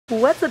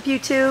What's up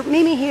YouTube?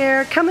 Mimi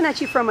here, coming at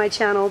you from my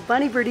channel,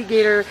 Bunny Birdy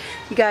Gator.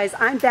 You guys,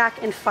 I'm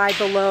back in Five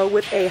Below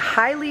with a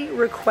highly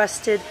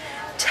requested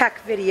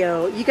tech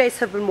video. You guys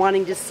have been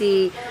wanting to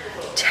see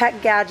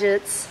tech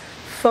gadgets,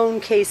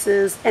 phone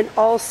cases, and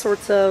all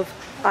sorts of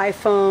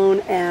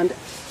iPhone and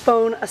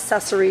phone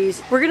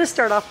accessories. We're going to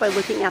start off by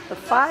looking at the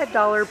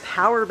 $5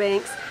 power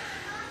banks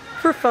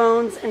for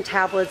phones and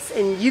tablets.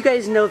 And you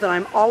guys know that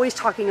I'm always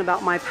talking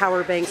about my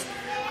power banks.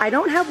 I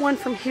don't have one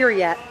from here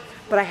yet,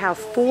 but I have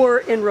 4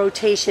 in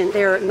rotation.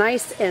 They're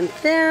nice and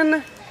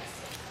thin.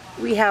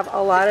 We have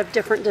a lot of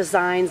different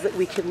designs that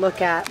we could look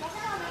at.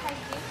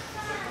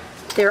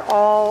 They're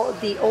all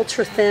the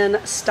ultra thin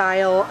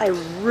style. I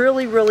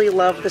really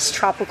love this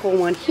tropical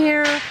one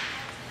here.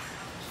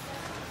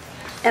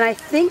 And I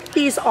think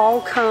these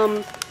all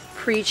come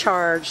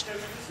pre-charged.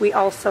 We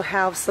also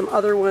have some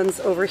other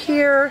ones over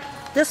here.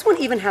 This one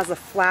even has a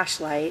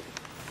flashlight.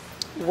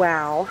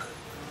 Wow.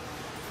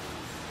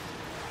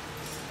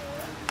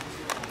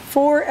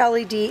 4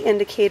 LED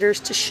indicators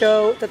to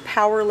show the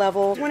power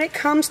level. When it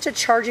comes to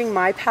charging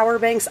my power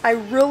banks, I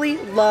really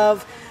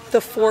love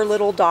the 4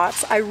 little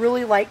dots. I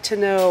really like to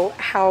know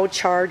how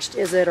charged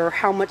is it, or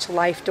how much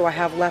life do I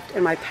have left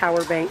in my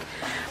power bank.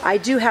 I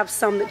do have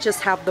some that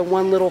just have the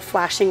one little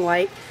flashing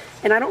light,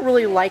 and I don't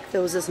really like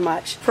those as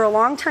much. For a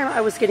long time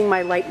I was getting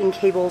my lightning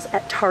cables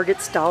at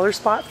Target's dollar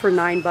spot for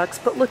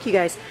 $9, but look you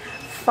guys,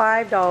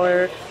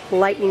 $5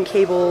 lightning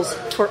cables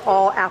for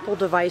all Apple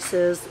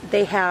devices.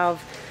 They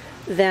have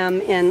them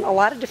in a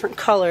lot of different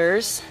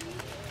colors.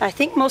 I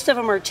think most of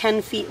them are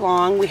 10 feet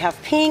long. We have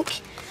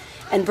pink,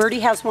 and Birdy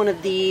has one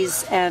of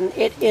these, and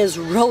it is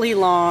really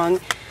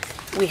long.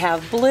 We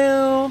have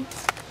blue,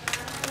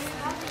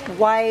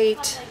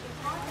 white,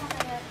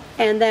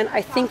 and then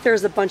I think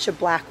there's a bunch of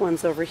black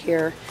ones over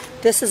here.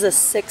 This is a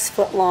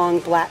 6-foot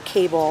long black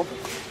cable.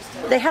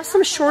 They have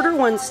some shorter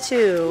ones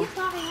too.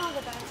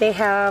 They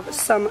have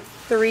some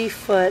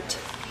 3-foot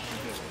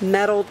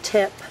metal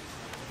tip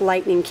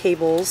lightning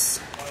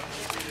cables.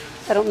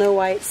 I don't know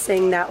why it's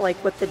saying that, like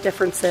what the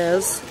difference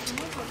is.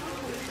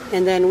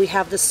 And then we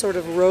have this sort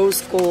of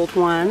rose gold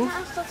one.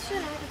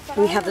 And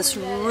we have this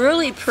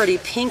really pretty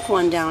pink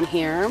one down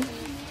here.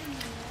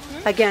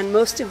 Again,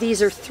 most of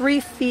these are 3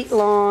 feet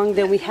long.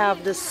 Then we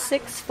have the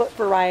 6-foot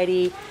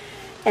variety,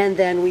 and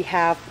then we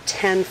have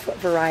 10-foot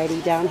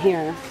variety down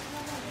here.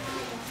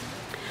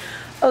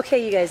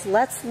 Okay, you guys,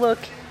 let's look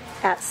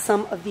at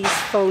some of these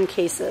phone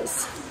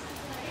cases.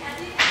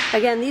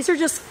 Again, these are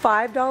just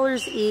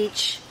 $5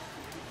 each.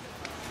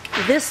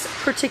 This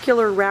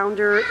particular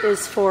rounder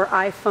is for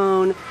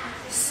iPhone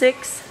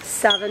 6,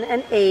 7,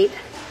 and 8.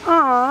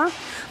 Aww,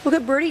 look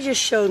what Birdy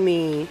just showed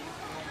me.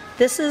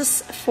 This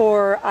is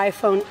for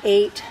iPhone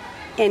 8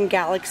 and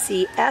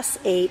Galaxy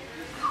S8,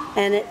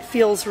 and it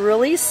feels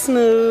really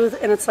smooth,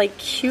 and it's like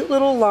cute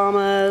little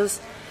llamas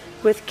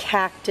with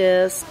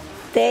cactus.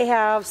 They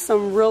have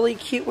some really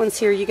cute ones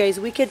here, you guys.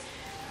 We could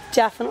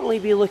definitely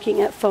be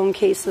looking at phone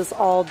cases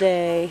all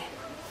day.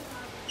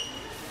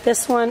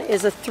 This one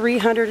is a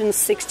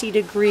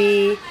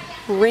 360-degree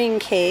ring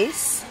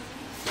case.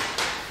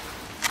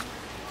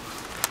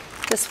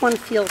 This one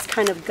feels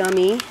kind of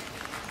gummy.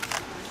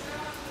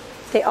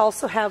 They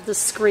also have the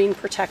screen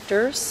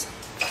protectors.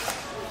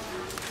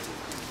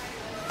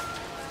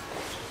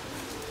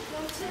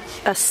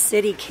 A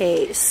city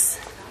case.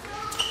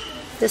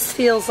 This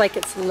feels like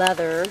it's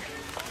leather.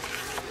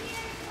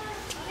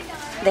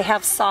 They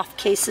have soft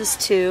cases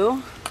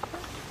too.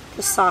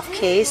 The soft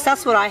case.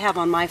 That's what I have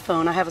on my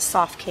phone. I have a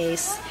soft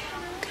case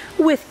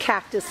with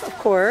cactus, of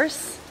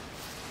course.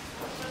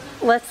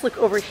 Let's look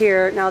over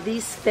here. Now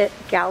these fit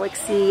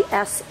Galaxy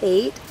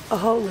S8.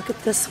 Oh, look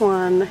at this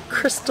one.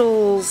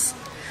 Crystals.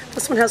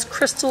 This one has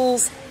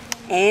crystals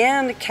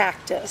and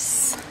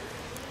cactus.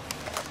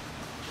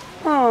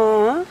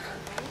 Aww.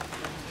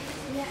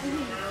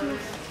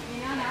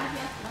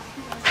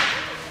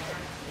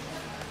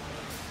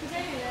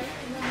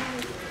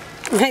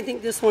 I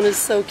think this one is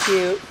so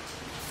cute.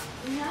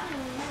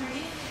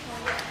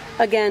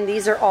 Again,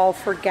 these are all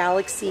for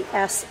Galaxy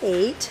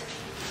S8.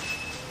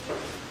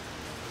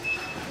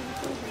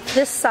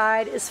 This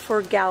side is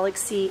for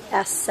Galaxy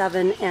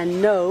S7 and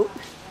Note.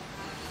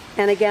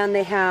 And again,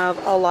 they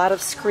have a lot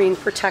of screen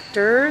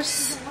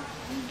protectors.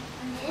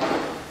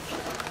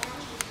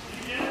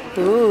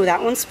 Ooh,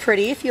 that one's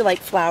pretty if you like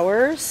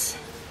flowers.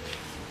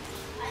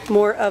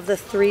 More of the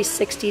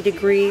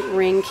 360-degree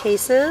ring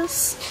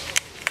cases.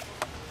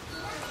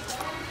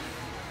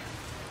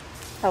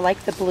 I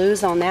like the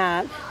blues on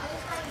that.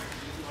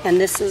 And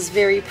this is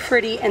very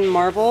pretty and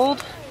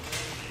marbled.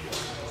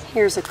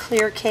 Here's a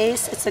clear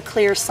case. It's a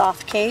clear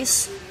soft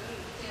case.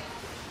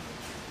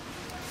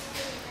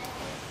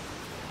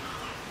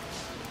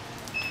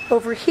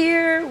 Over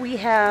here we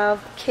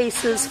have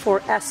cases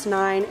for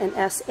S9 and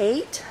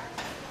S8.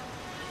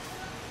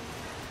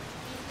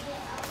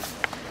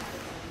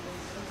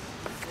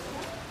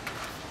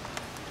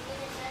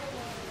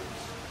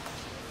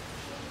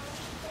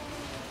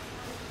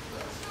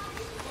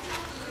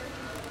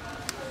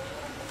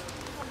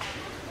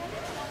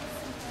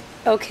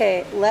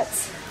 Okay,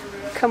 let's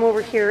come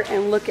over here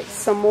and look at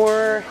some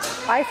more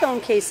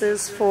iPhone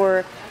cases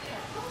for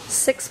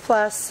 6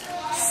 Plus,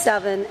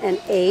 7,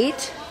 and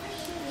 8.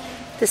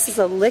 This is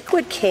a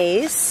liquid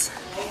case.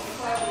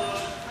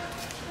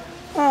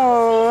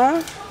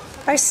 Aww,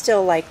 I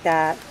still like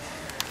that.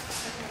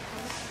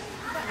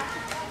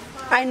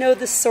 I know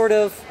this sort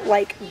of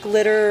like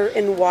glitter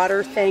and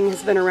water thing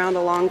has been around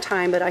a long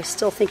time, but I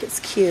still think it's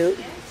cute.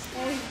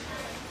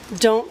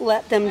 Don't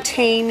let them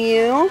tame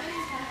you.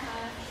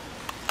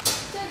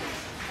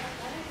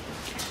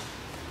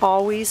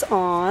 Always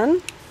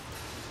on.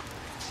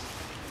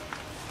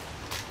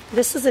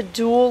 This is a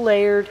dual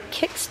layered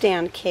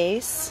kickstand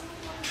case.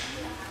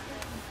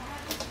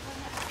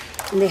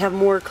 And they have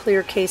more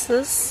clear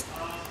cases.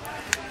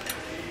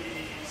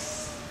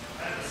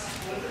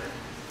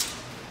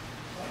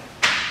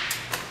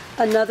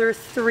 Another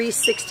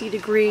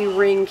 360-degree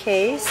ring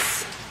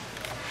case.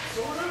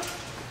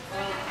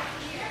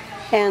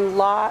 And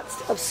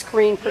lots of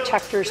screen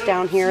protectors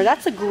down here.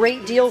 That's a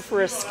great deal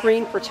for a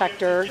screen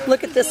protector.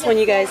 Look at this one,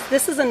 you guys.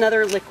 This is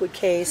another liquid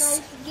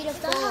case.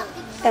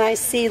 And I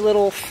see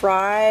little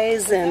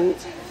fries and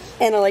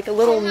like a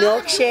little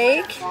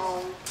milkshake.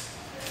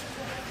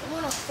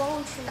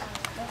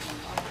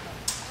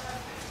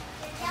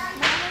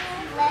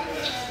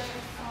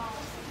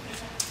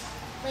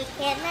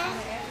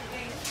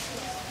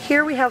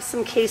 Here we have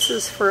some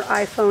cases for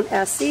iPhone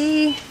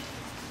SE.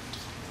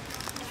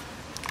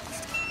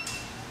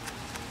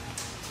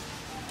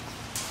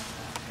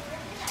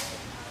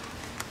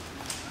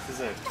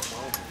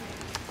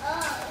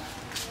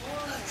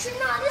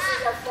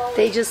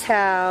 They just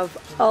have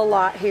a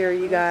lot here,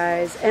 you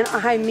guys, and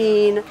I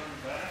mean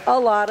a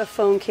lot of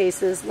phone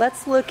cases.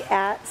 Let's look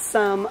at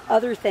some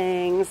other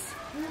things.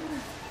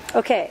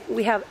 Okay,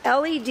 we have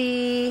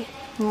LED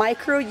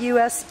micro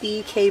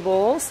USB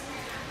cables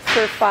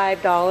for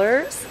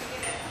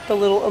 $5. The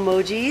little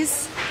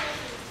emojis.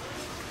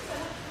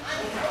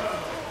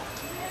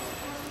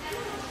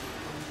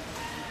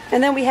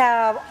 And then we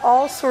have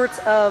all sorts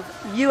of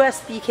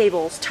USB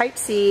cables,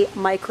 Type-C,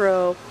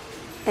 micro,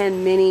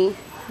 and mini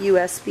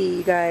USB,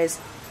 you guys.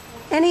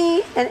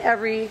 Any and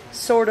every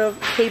sort of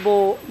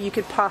cable you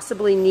could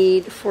possibly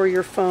need for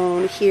your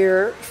phone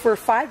here for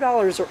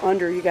 $5 or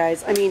under, you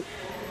guys. I mean,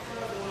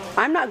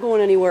 I'm not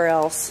going anywhere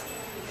else.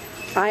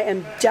 I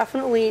am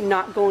definitely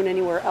not going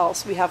anywhere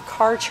else. We have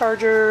car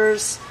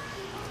chargers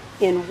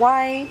in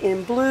white,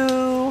 in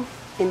blue,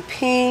 in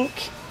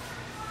pink.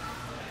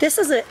 This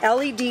is an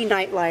LED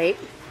nightlight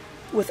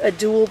with a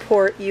dual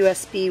port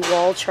USB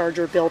wall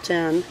charger built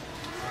in.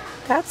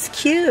 That's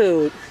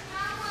cute.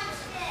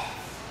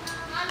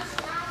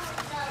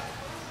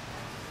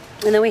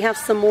 And then we have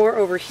some more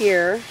over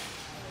here.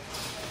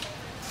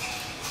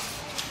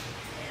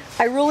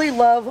 I really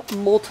love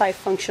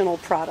multifunctional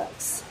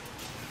products.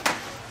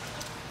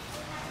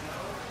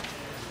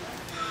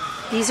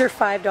 These are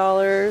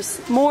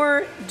 $5.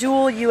 More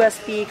dual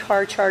USB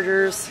car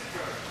chargers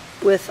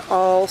with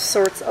all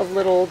sorts of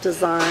little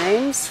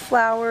designs.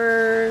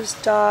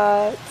 Flowers,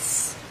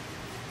 dots.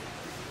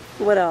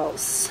 What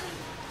else?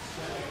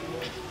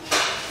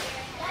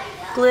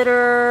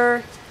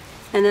 Glitter.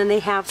 And then they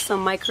have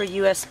some micro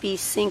USB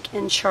sync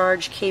and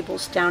charge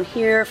cables down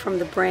here from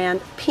the brand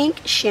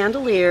Pink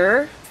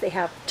Chandelier. They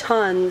have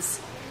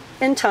tons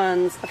and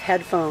tons of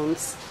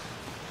headphones.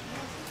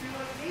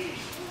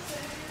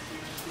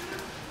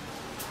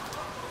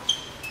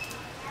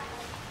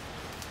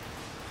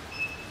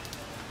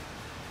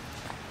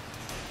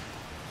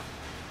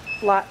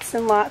 Lots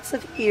and lots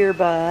of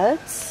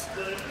earbuds.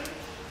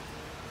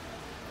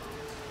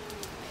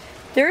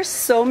 There's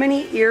so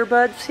many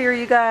earbuds here,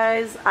 you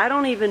guys. I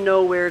don't even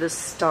know where to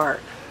start.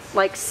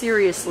 Like,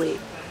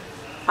 seriously.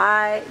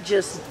 I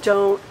just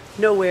don't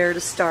know where to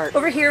start.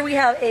 Over here we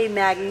have a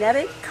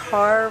magnetic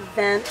car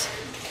vent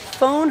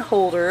phone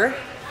holder.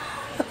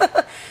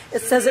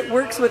 It says it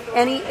works with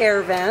any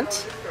air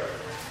vent.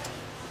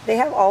 They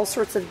have all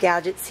sorts of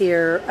gadgets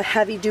here. A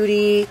heavy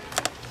duty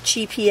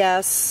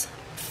GPS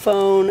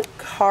phone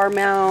car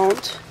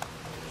mount.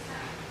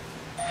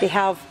 They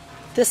have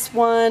this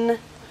one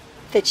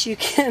that you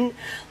can,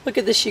 look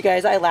at this, you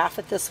guys, I laugh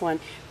at this one,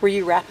 where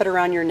you wrap it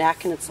around your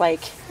neck and it's like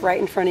right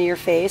in front of your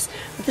face.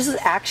 But this is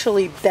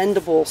actually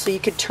bendable, so you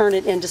could turn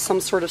it into some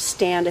sort of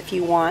stand if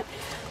you want.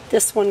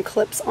 This one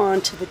clips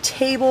onto the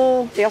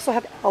table. They also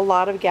have a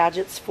lot of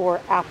gadgets for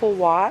Apple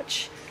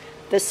Watch,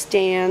 the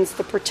stands,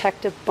 the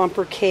protective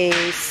bumper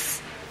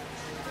case,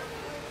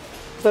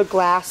 the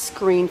glass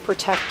screen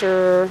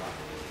protector.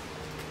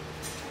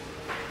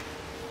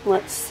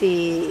 Let's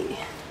see.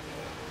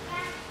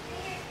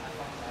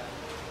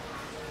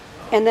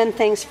 And then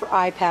things for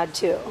iPad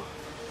too.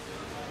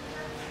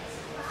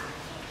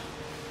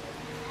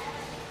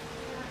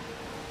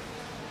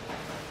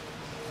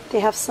 They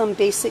have some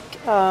basic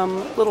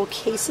little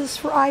cases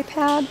for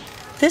iPad.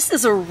 This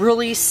is a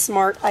really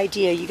smart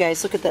idea, you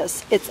guys. Look at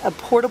this. It's a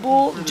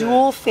portable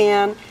dual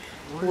fan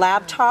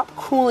laptop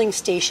cooling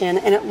station,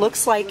 and it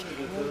looks like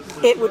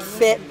it would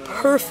fit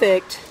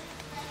perfect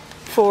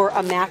for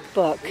a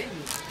MacBook.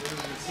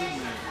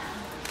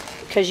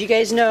 because you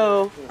guys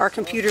know our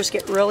computers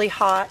get really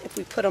hot if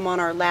we put them on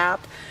our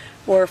lap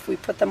or if we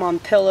put them on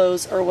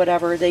pillows or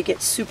whatever. They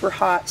get super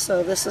hot,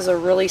 so this is a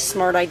really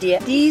smart idea.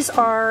 These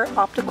are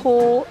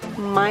optical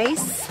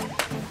mice. It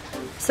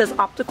says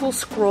optical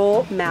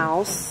scroll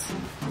mouse.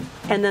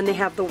 And then they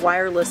have the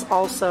wireless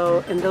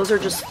also, and those are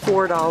just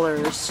 $4.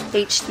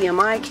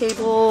 HDMI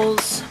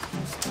cables,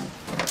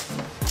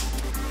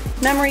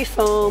 memory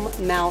foam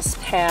mouse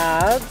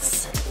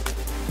pads,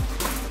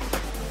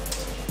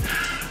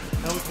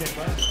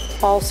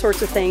 all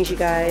sorts of things, you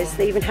guys.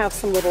 They even have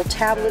some little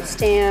tablet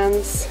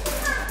stands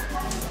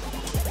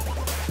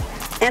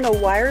and a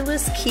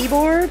wireless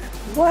keyboard.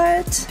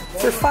 What?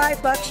 For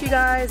 $5, you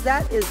guys,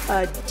 that is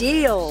a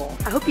deal.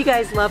 I hope you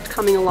guys loved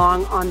coming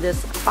along on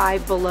this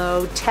Five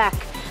Below Tech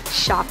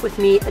Shop With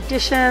Me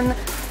edition.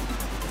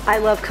 I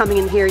love coming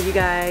in here, you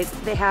guys.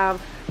 They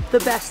have the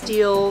best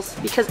deals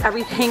because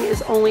everything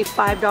is only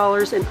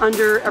 $5 and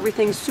under.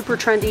 Everything's super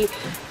trendy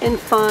and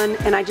fun,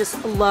 and I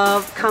just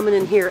love coming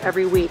in here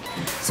every week.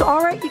 So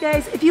all right, you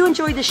guys, if you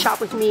enjoyed this shop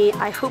with me,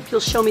 I hope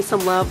you'll show me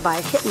some love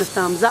by hitting the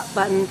thumbs up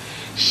button.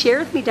 Share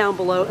with me down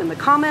below in the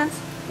comments,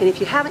 and if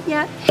you haven't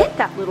yet, hit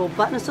that little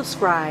button and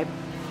subscribe.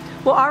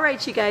 Well, all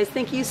right, you guys,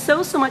 thank you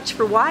so much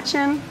for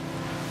watching.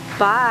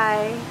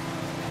 Bye.